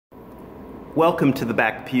Welcome to the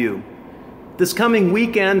back pew. This coming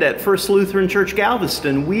weekend at First Lutheran Church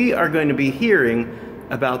Galveston, we are going to be hearing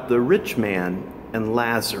about the rich man and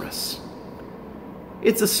Lazarus.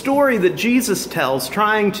 It's a story that Jesus tells,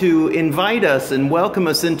 trying to invite us and welcome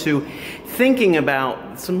us into thinking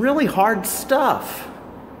about some really hard stuff.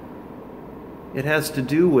 It has to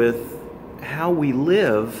do with how we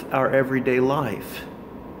live our everyday life.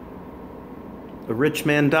 A rich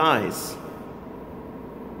man dies.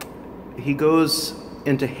 He goes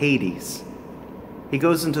into Hades. He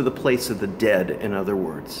goes into the place of the dead, in other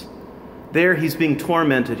words. There he's being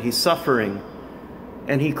tormented, he's suffering,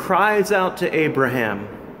 and he cries out to Abraham,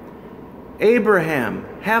 "Abraham,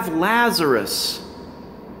 have Lazarus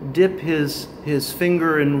dip his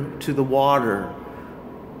finger into the water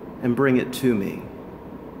and bring it to me."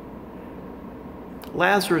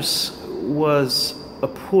 Lazarus was a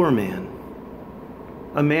poor man,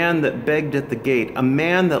 a man that begged at the gate, a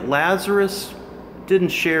man that Lazarus didn't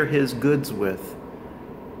share his goods with,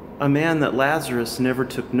 a man that Lazarus never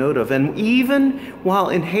took note of. And even while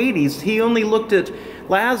in Hades, he only looked at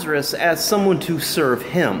Lazarus as someone to serve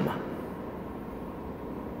him.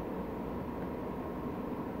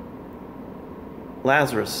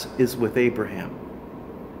 Lazarus is with Abraham.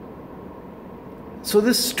 So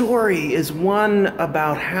this story is one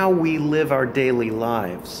about how we live our daily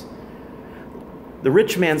lives. The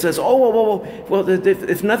rich man says, well,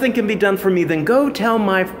 if nothing can be done for me, then go tell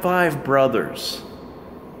my 5 brothers.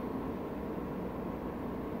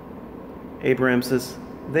 Abraham says,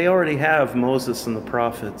 they already have Moses and the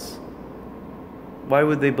prophets. Why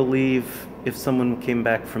would they believe if someone came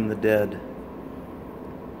back from the dead?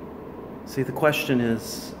 See, the question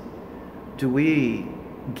is, do we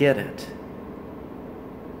get it?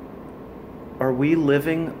 Are we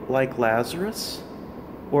living like Lazarus?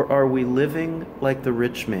 Or are we living like the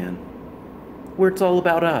rich man, where it's all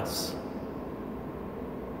about us?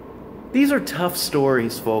 These are tough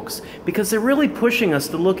stories, folks, because they're really pushing us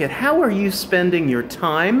to look at how are you spending your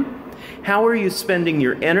time? How are you spending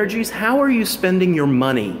your energies? How are you spending your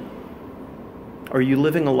money? Are you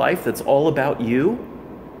living a life that's all about you?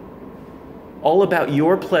 All about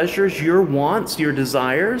your pleasures, your wants, your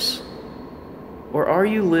desires? Or are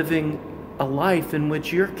you living a life in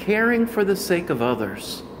which you're caring for the sake of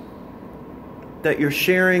others, that you're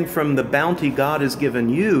sharing from the bounty God has given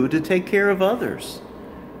you to take care of others?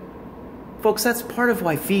 Folks, that's part of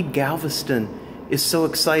why Feed Galveston is so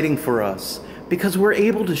exciting for us, because we're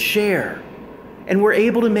able to share and we're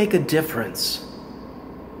able to make a difference.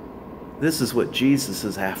 This is what Jesus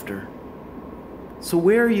is after. So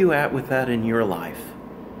where are you at with that in your life?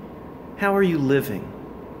 How are you living?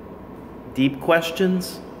 Deep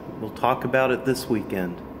questions? We'll talk about it this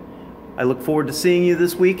weekend. I look forward to seeing you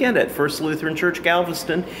this weekend at First Lutheran Church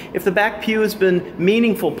Galveston. If the back pew has been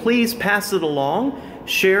meaningful, please pass it along.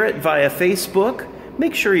 Share it via Facebook.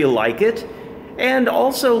 Make sure you like it. And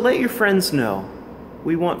also let your friends know.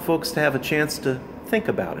 We want folks to have a chance to think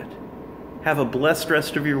about it. Have a blessed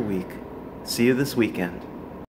rest of your week. See you this weekend.